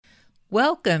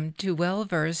Welcome to Well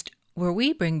Versed, where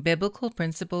we bring biblical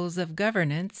principles of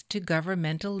governance to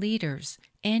governmental leaders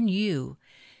and you.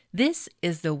 This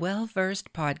is the Well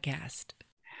Versed podcast.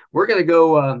 We're going to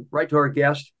go right to our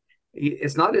guest.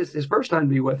 It's not his first time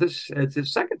to be with us. It's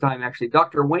his second time, actually,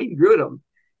 Dr. Wayne Grudem.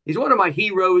 He's one of my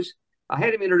heroes. I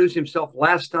had him introduce himself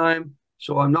last time,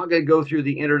 so I'm not going to go through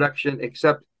the introduction,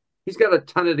 except he's got a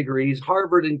ton of degrees,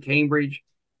 Harvard and Cambridge,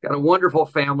 got a wonderful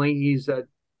family. He's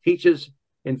teaches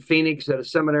in Phoenix at a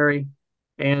seminary,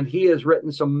 and he has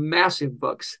written some massive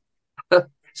books,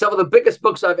 some of the biggest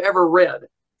books I've ever read,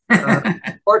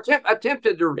 or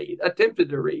attempted to read,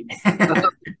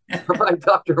 by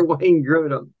Dr. Wayne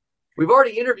Grudem. We've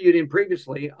already interviewed him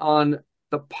previously on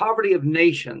the poverty of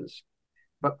nations,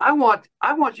 but I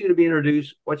want you to be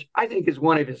introduced, which I think is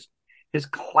one of his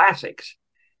classics.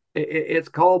 It's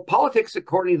called Politics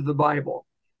According to the Bible.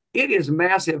 It is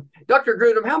massive. Dr.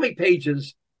 Grudem, how many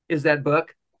pages is that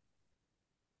book?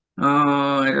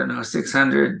 Oh, I don't know,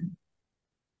 600.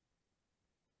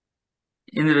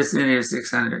 In the vicinity of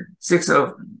 600.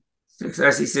 606, I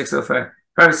see 605,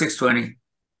 probably 620.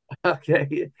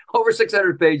 Okay, over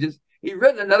 600 pages. He's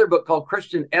written another book called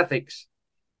Christian Ethics.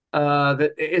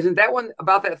 That isn't that one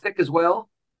about that thick as well?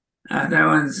 That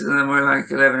one's more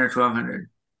like 11 or 1200.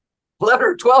 11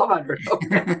 or 1200.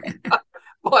 Okay.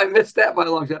 Boy, I missed that by a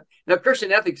long time. Now,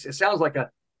 Christian Ethics, it sounds like a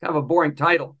kind of a boring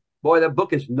title. Boy, that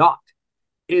book is not.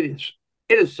 It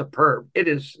is superb. It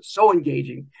is so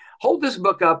engaging. Hold this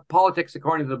book up, Politics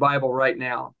According to the Bible, right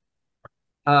now.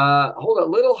 Hold it a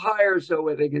little higher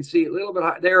so they can see a little bit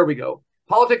higher. There we go.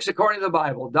 Politics According to the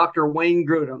Bible, Dr. Wayne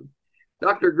Grudem.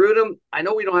 Dr. Grudem, I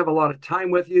know we don't have a lot of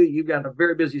time with you. You've got a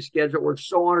very busy schedule. We're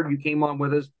so honored you came on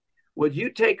with us. Would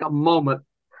you take a moment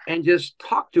and just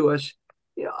talk to us,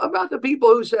 about the people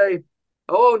who say,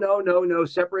 oh, no,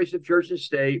 separation of church and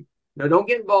state. No, don't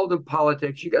get involved in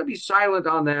politics. You got to be silent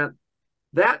on that.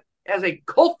 That has a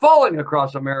cult following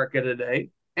across America today,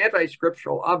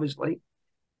 anti-scriptural, obviously.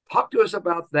 Talk to us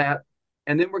about that,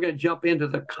 and then we're going to jump into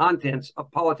the contents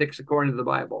of Politics According to the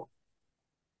Bible.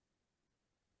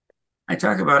 I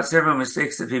talk about several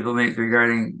mistakes that people make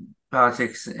regarding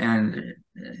politics and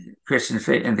Christian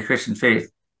faith and the Christian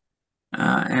faith.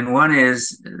 And one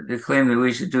is the claim that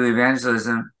we should do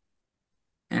evangelism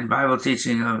and Bible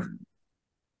teaching of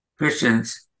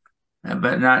Christians,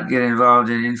 but not get involved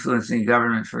in influencing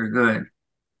government for good.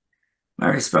 My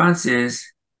response is,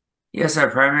 yes,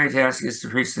 our primary task is to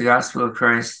preach the gospel of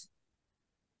Christ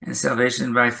and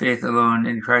salvation by faith alone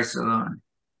in Christ alone.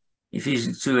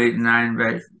 Ephesians 2:8-9,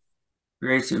 by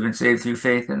grace you've been saved through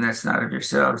faith, and that's not of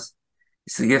yourselves.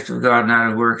 It's the gift of God,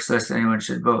 not of works, lest anyone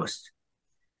should boast.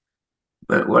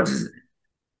 But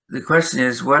the question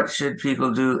is, what should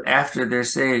people do after they're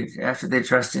saved, after they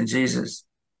trust in Jesus?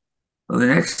 Well, the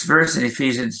next verse in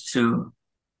Ephesians 2,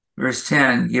 verse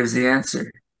 10, gives the answer.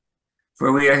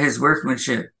 For we are his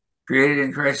workmanship, created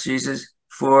in Christ Jesus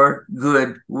for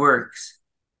good works,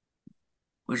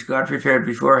 which God prepared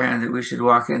beforehand that we should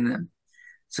walk in them.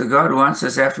 So God wants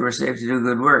us after we're saved to do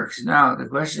good works. Now, the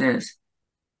question is,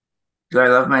 do I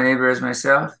love my neighbor as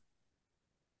myself?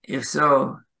 If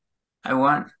so, I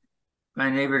want my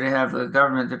neighbor to have a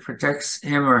government that protects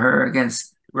him or her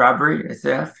against robbery or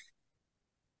theft.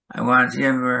 I want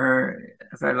him or her,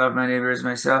 if I love my neighbor as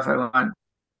myself, I want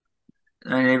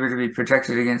my neighbor to be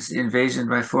protected against invasion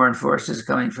by foreign forces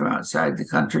coming from outside the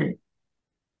country,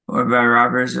 or by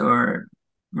robbers or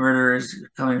murderers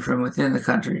coming from within the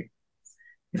country.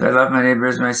 If I love my neighbor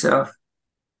as myself,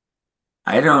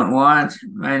 I don't want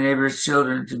my neighbor's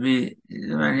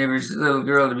my neighbor's little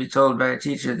girl to be told by a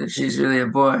teacher that she's really a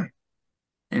boy,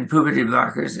 and puberty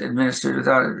blockers administered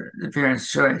without the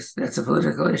parent's choice. That's a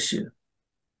political issue.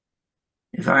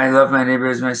 If I love my neighbor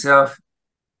as myself,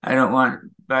 I don't want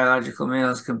biological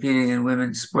males competing in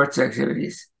women's sports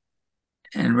activities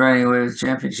and running away with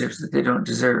championships that they don't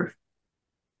deserve.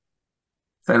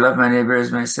 If I love my neighbor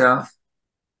as myself,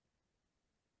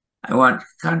 I want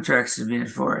contracts to be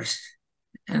enforced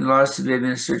and laws to be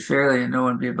administered fairly and no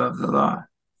one be above the law,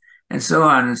 and so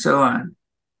on and so on.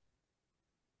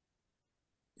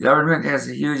 Government has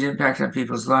a huge impact on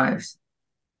people's lives.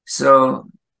 So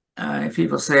if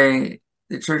people say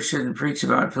the church shouldn't preach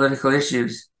about political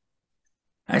issues,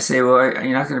 I say, well, are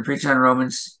you not going to preach on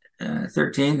Romans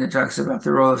 13 that talks about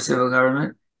the role of civil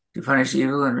government to punish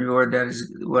evil and reward that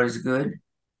is what is good?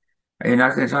 Are you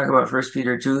not going to talk about 1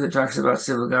 Peter 2 that talks about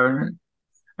civil government?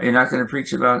 Are you not going to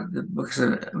preach about the books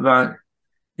about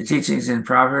the teachings in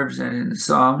Proverbs and in the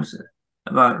Psalms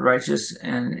about righteous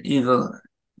and evil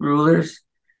rulers?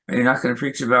 Are you not going to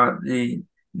preach about the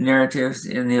narratives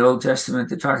in the Old Testament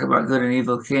that talk about good and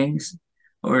evil kings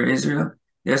over Israel?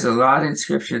 there's a lot in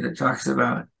Scripture that talks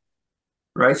about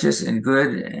righteous and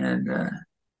good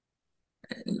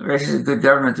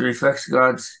government that reflects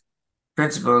God's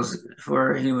principles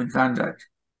for human conduct.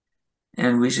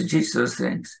 And we should teach those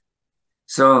things.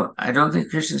 So I don't think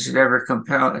Christians should ever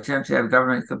attempt to have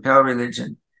government compel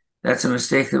religion. That's a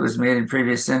mistake that was made in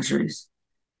previous centuries.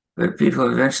 But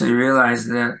people eventually realized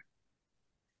that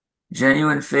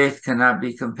genuine faith cannot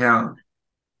be compelled.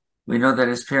 We know that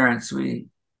as parents, we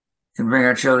can bring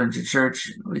our children to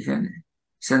church, we can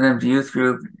send them to youth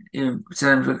group, even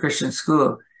send them to a Christian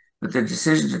school. But the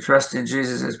decision to trust in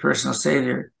Jesus as personal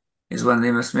Savior is one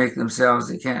they must make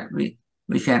themselves.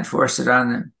 We can't force it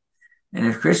on them. And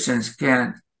if Christian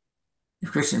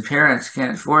parents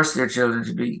can't force their children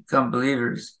to become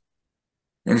believers,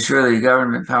 then surely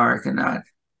government power cannot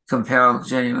compel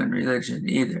genuine religion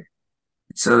either.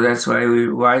 So that's why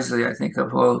we wisely, I think,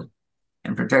 uphold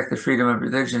and protect the freedom of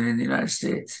religion in the United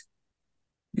States,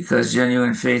 because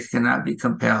genuine faith cannot be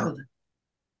compelled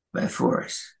by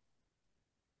force.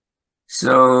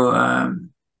 So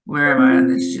where am I on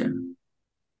this, Jim?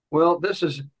 Well, this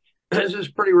is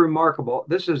pretty remarkable.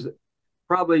 This is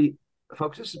probably,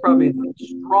 folks, the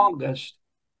strongest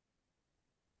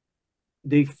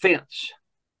defense,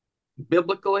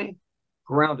 biblically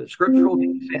grounded, scriptural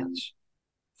defense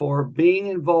for being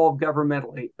involved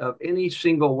governmentally of any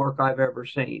single work I've ever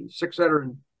seen. 600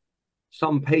 and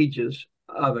some pages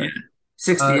of it. Yeah,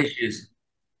 60 issues.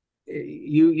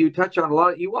 You touch on a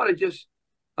lot. You want to just,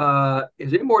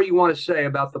 is there any more you want to say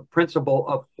about the principle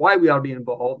of why we ought to be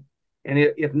involved? And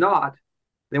if not,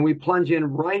 then we plunge in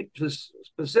right to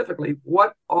specifically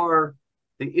what are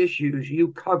the issues you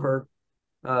cover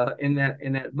in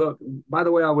that book. By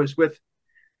the way, I was with,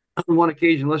 on one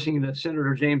occasion, listening to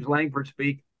Senator James Langford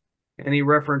speak, and he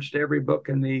referenced every book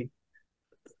in the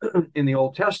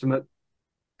Old Testament.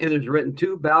 It is written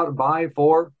to, about, by,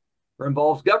 for, or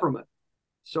involves government.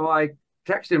 So I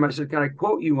texted him. I said, "Can I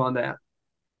quote you on that?"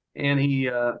 And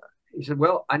he said,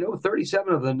 "Well, I know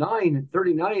 37 of the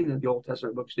 39 of the Old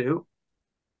Testament books do,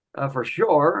 for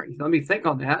sure. Let me think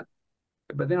on that."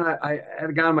 But then I had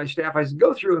a guy on my staff. I said,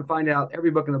 "Go through and find out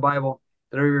every book in the Bible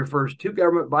that refers to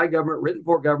government, by government, written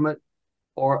for government,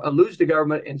 or alludes to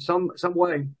government in some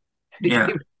way." Yeah.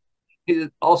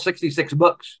 All 66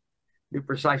 books do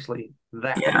precisely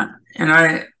that. Yeah. And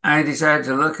I decided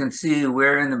to look and see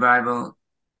where in the Bible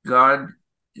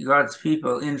God's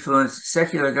people influenced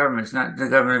secular governments, not the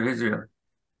government of Israel,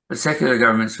 but secular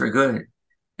governments for good.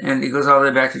 And it goes all the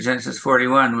way back to Genesis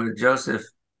 41, where Joseph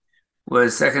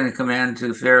was second in command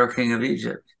to Pharaoh, king of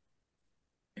Egypt.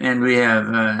 And we have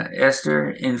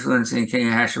Esther influencing King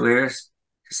Ahasuerus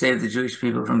to save the Jewish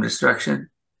people from destruction.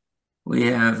 We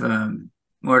have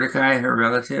Mordecai, her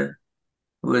relative,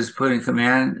 who was put in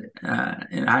command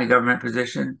in a high government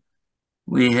position.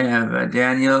 We have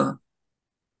Daniel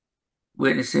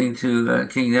witnessing to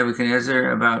King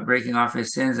Nebuchadnezzar about breaking off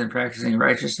his sins and practicing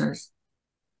righteousness.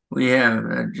 We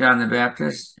have John the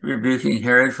Baptist rebuking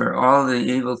Herod for all the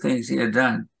evil things he had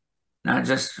done, not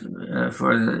just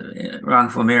for the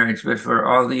wrongful marriage, but for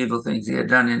all the evil things he had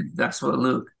done in the Gospel of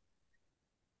Luke.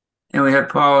 And we have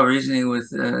Paul reasoning with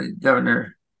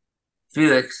Governor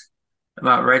Felix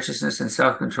about righteousness and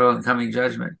self-control and coming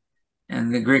judgment.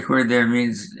 And the Greek word there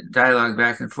means dialogue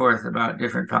back and forth about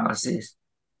different policies.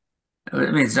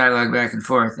 It means dialogue back and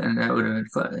forth, and that would have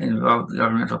involved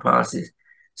governmental policies.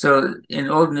 So in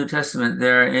Old and New Testament,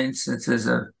 there are instances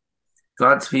of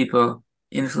God's people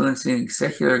influencing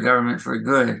secular government for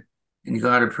good, and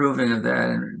God approving of that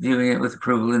and viewing it with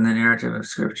approval in the narrative of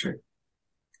Scripture.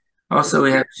 Also,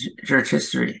 we have church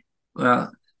history.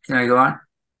 Well, can I go on?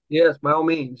 Yes, by all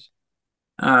means.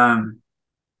 In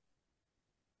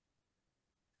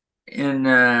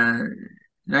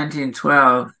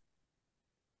 1912,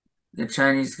 the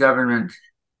Chinese government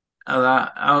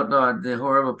outlawed the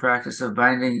horrible practice of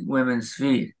binding women's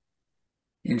feet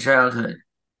in childhood.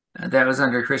 That was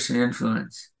under Christian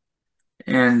influence.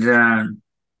 And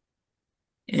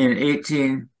in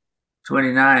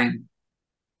 1829,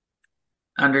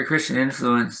 under Christian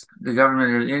influence, the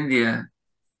government of India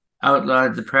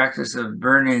outlawed the practice of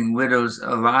burning widows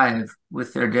alive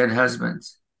with their dead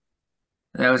husbands.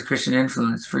 That was Christian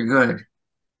influence for good.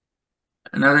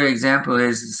 Another example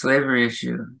is the slavery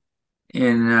issue.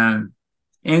 In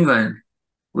England,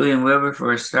 William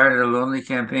Wilberforce started a lonely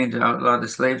campaign to outlaw the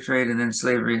slave trade and then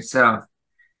slavery itself.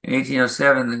 In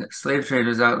 1807, the slave trade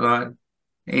was outlawed.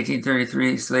 In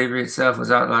 1833, slavery itself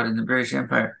was outlawed in the British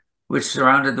Empire, which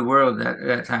surrounded the world at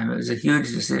that time. It was a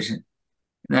huge decision.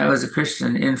 And that was a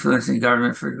Christian influencing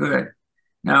government for good.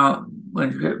 Now,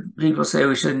 when people say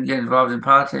we shouldn't get involved in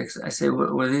politics, I say,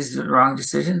 were these the wrong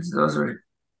decisions? Those were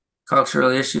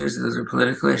cultural issues. Those are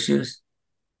political issues.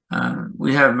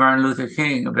 We have Martin Luther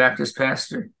King, a Baptist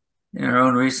pastor, in our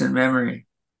own recent memory,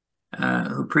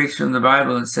 who preached from the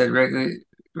Bible and said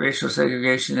racial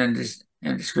segregation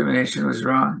and discrimination was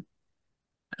wrong,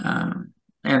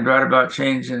 and brought about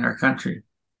change in our country.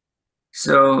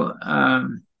 So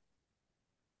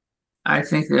I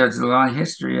think there's a long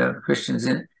history of Christians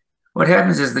in it. What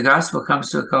happens is the gospel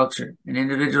comes to a culture and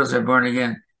individuals are born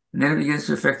again, and then it begins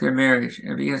to affect their marriage,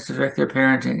 and it begins to affect their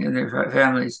parenting and their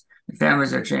families. The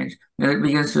families are changed. Then it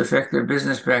begins to affect their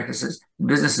business practices.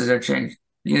 Businesses are changed.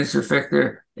 It begins to affect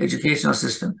their educational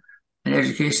system, and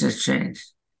education is changed.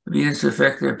 It begins to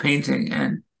affect their painting,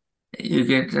 and you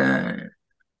get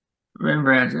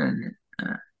Rembrandt and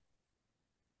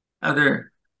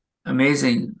other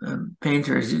amazing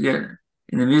painters. You get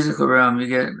in the musical realm, you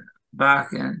get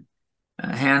Bach and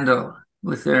Handel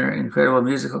with their incredible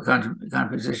musical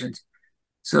compositions.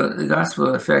 So the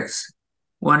gospel affects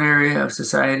one area of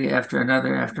society after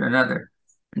another,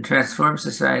 and transforms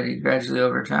society gradually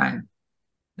over time.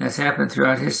 That's happened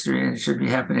throughout history, and it should be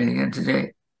happening again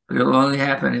today. But it will only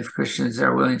happen if Christians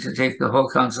are willing to take the whole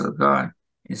counsel of God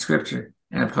in Scripture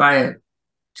and apply it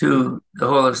to the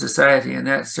whole of society, and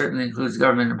that certainly includes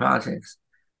government and politics.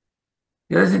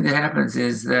 The other thing that happens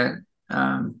is that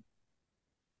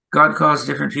God calls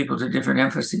different people to different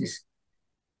emphases.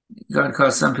 God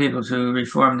calls some people to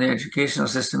reform the educational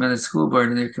system and the school board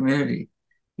in their community.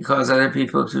 He calls other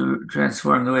people to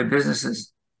transform the way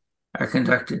businesses are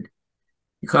conducted.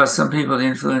 He calls some people to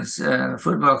influence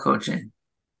football coaching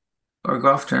or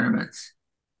golf tournaments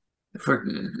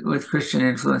with Christian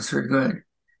influence for good.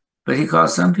 But he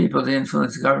calls some people to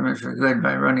influence government for good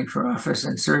by running for office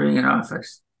and serving in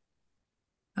office.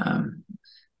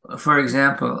 For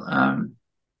example,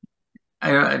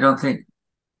 I don't think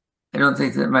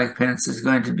that Mike Pence is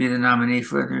going to be the nominee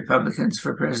for the Republicans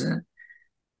for president,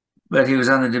 but he was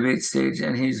on the debate stage,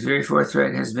 and he's very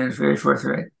forthright, has been very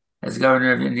forthright as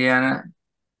governor of Indiana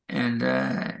and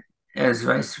as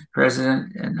vice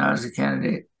president and now as a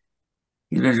candidate.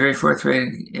 He's been very forthright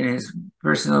in his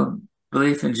personal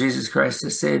belief in Jesus Christ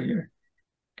as Savior.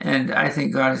 And I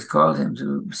think God has called him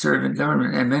to serve in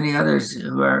government, and many others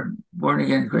who are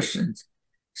born-again Christians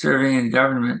serving in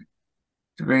government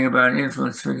to bring about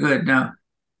influence for good. Now,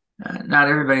 not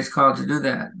everybody's called to do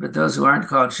that, but those who aren't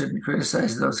called shouldn't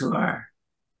criticize those who are.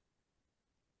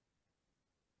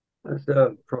 That's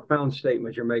a profound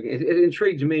statement you're making. It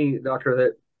intrigues me,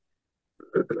 Doctor,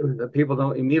 that people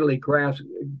don't immediately grasp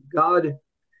God.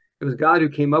 It was God who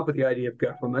came up with the idea of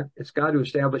government. It's God who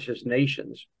establishes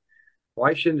nations.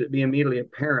 Why shouldn't it be immediately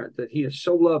apparent that he is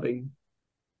so loving,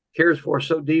 cares for us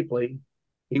so deeply?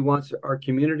 He wants our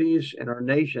communities and our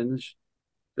nations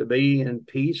to be in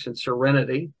peace and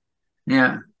serenity.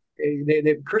 Yeah.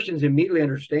 Christians immediately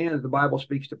understand that the Bible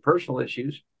speaks to personal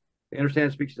issues. They understand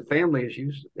it speaks to family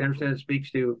issues. They understand it speaks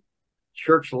to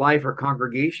church life or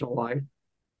congregational life.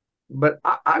 But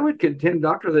I would contend,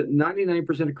 Doctor, that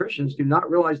 99% of Christians do not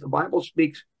realize the Bible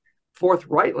speaks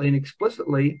forthrightly and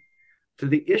explicitly to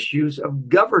the issues of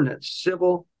governance,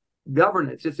 civil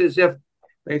governance. It's as if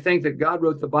they think that God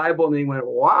wrote the Bible and they went,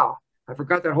 wow, I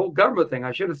forgot that whole government thing.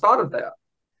 I should have thought of that.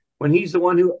 When he's the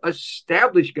one who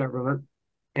established government,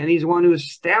 and he's the one who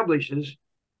establishes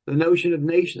the notion of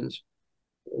nations.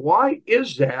 Why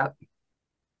is that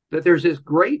there's this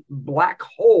great black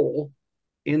hole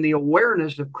in the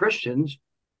awareness of Christians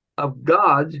of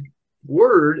God's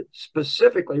word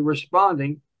specifically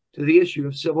responding to the issue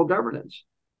of civil governance?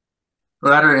 A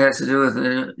lot of it has to do with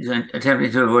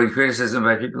attempting to avoid criticism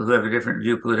by people who have a different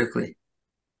view politically.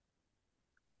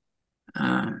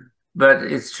 But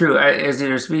it's true. As you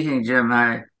were speaking, Jim,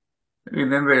 I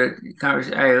remember I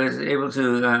was able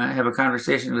to have a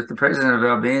conversation with the president of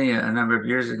Albania a number of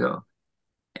years ago.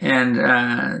 And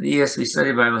the ESV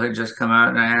Study Bible had just come out,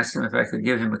 and I asked him if I could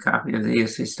give him a copy of the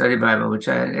ESV Study Bible, which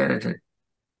I had edited.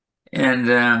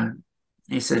 And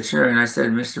he said, sure. And I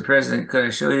said, Mr. President, could I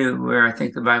show you where I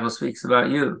think the Bible speaks about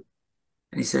you?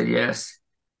 And he said, yes.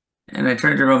 And I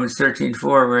turned to Romans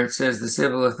 13:4, where it says the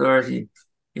civil authority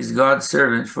is God's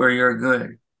servant for your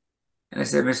good. And I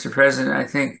said, Mr. President, I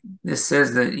think this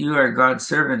says that you are God's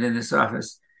servant in this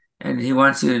office, and he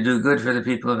wants you to do good for the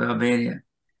people of Albania.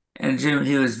 And Jim,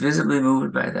 he was visibly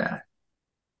moved by that.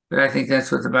 But I think that's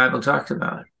what the Bible talked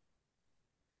about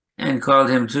and called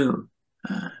him to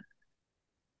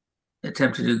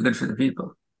attempt to do good for the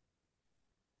people.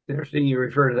 It's interesting you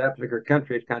refer to that particular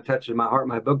country. It kind of touches my heart.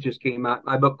 My book just came out.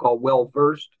 My book called Well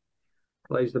Versed,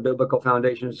 lays the biblical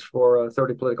foundations for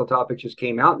 30 political topics, just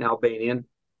came out in Albanian.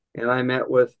 And I met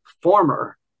with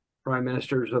former prime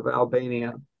ministers of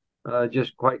Albania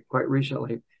just quite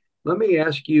recently. Let me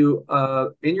ask you,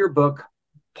 in your book,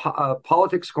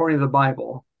 Politics According to the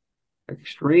Bible,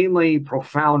 extremely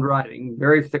profound writing,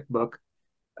 very thick book.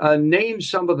 Name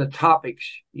some of the topics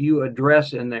you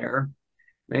address in there.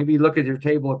 Maybe look at your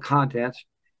table of contents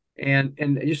and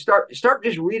you start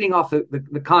just reading off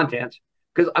the contents,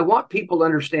 because I want people to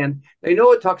understand. They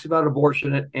know it talks about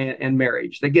abortion and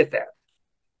marriage. They get that.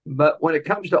 But when it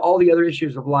comes to all the other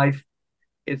issues of life,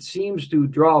 it seems to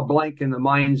draw a blank in the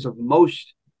minds of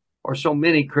most or so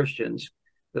many Christians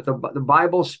that the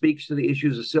Bible speaks to the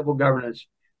issues of civil governance,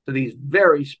 to these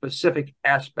very specific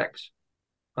aspects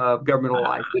of governmental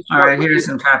life. All right, here are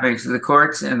some topics: the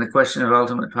courts and the question of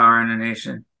ultimate power in a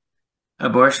nation,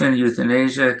 abortion,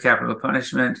 euthanasia, capital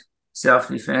punishment,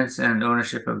 self-defense, and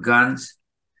ownership of guns.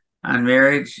 On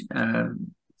marriage,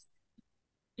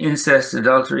 incest,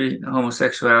 adultery,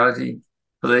 homosexuality,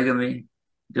 polygamy,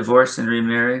 divorce and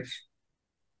remarriage,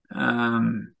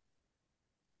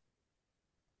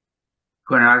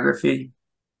 pornography,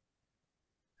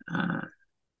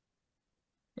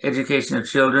 education of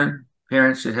children.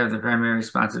 Parents should have the primary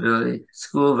responsibility.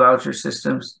 School voucher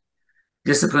systems,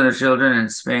 discipline of children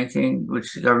and spanking,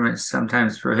 which the government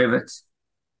sometimes prohibits.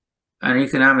 On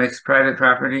economics, private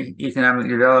property, economic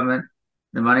development,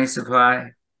 the money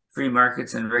supply, free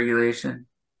markets and regulation.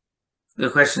 The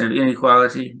question of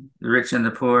inequality, the rich and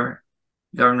the poor,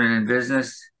 government and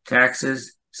business,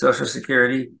 taxes, Social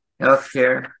Security,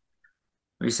 healthcare,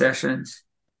 recessions.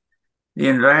 The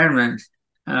environment,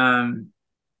 I'm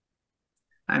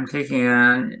taking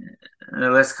on a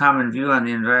less common view on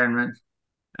the environment.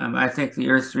 I think the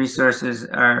Earth's resources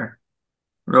are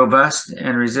robust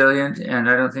and resilient, and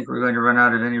I don't think we're going to run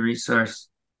out of any resource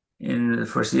in the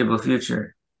foreseeable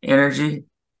future. Energy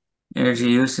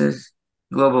uses,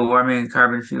 global warming and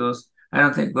carbon fuels. I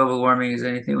don't think global warming is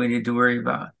anything we need to worry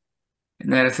about,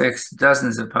 and that affects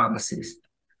dozens of policies.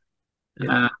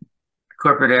 Yeah.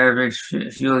 Corporate average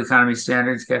fuel economy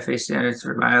standards, CAFE standards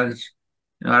for mileage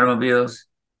in automobiles,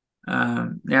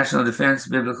 national defense,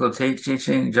 biblical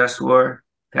teaching, just war,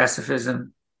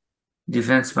 pacifism,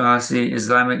 defense policy,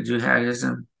 Islamic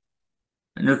jihadism,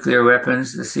 nuclear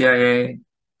weapons, the CIA,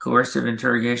 coercive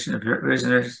interrogation of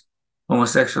prisoners,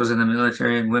 homosexuals in the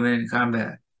military and women in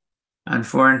combat. On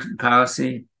foreign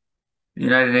policy, the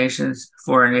United Nations,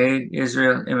 foreign aid,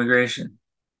 Israel, immigration,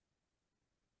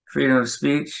 freedom of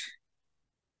speech,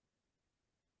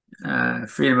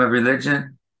 freedom of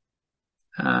religion,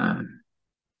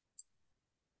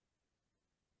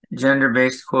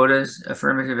 gender-based quotas,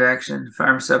 affirmative action,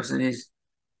 farm subsidies,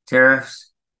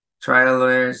 tariffs, trial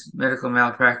lawyers, medical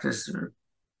malpractice,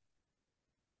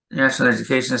 National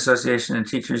Education Association and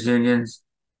teachers unions,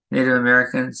 Native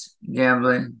Americans,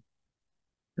 gambling,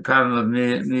 the problem of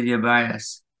media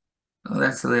bias. Well,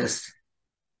 that's the list.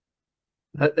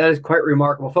 That is quite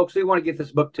remarkable. Folks, we want to get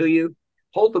this book to you.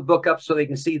 Hold the book up so they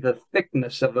can see the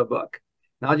thickness of the book.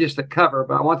 Not just the cover,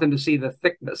 but I want them to see the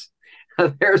thickness.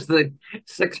 There's the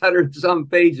 600 some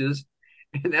pages,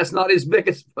 and that's not his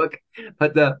biggest book,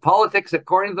 but the Politics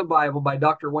According to the Bible by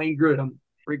Dr. Wayne Grudem.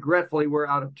 Regretfully, we're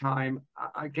out of time.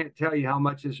 I can't tell you how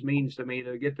much this means to me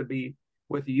to get to be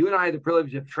with you. You and I had the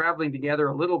privilege of traveling together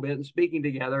a little bit and speaking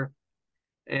together,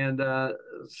 and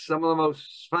some of the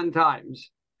most fun times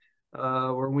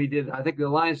where we did, I think the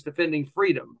Alliance Defending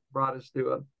Freedom brought us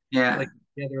to a like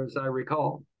together, as I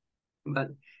recall. But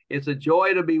it's a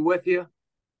joy to be with you.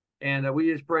 And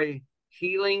we just pray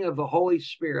healing of the Holy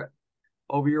Spirit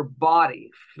over your body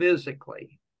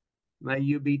physically. May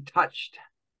you be touched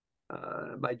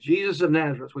by Jesus of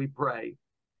Nazareth, we pray,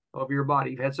 over your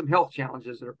body. You've had some health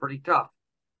challenges that are pretty tough,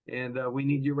 and we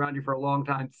need you around you for a long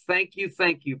time. Thank you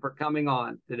for coming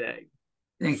on today.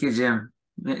 Thank you, Jim.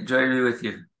 Enjoy to be with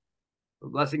you.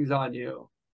 Blessings on you.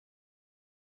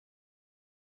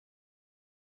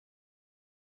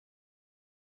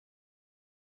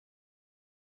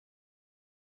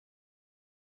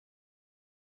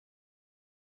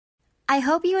 I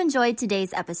hope you enjoyed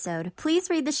today's episode. Please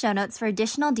read the show notes for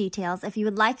additional details if you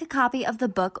would like a copy of the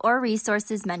book or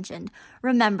resources mentioned.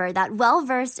 Remember that Well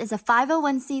Versed is a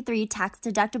 501c3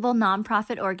 tax-deductible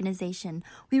nonprofit organization.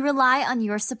 We rely on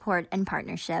your support and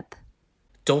partnership.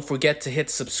 Don't forget to hit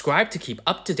subscribe to keep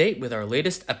up to date with our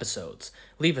latest episodes.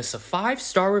 Leave us a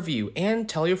 5-star review and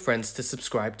tell your friends to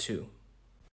subscribe too.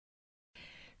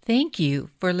 Thank you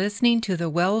for listening to the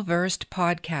Well Versed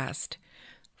podcast.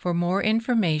 For more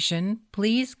information,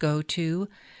 please go to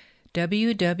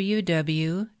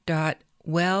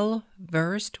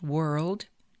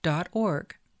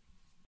www.wellversedworld.org.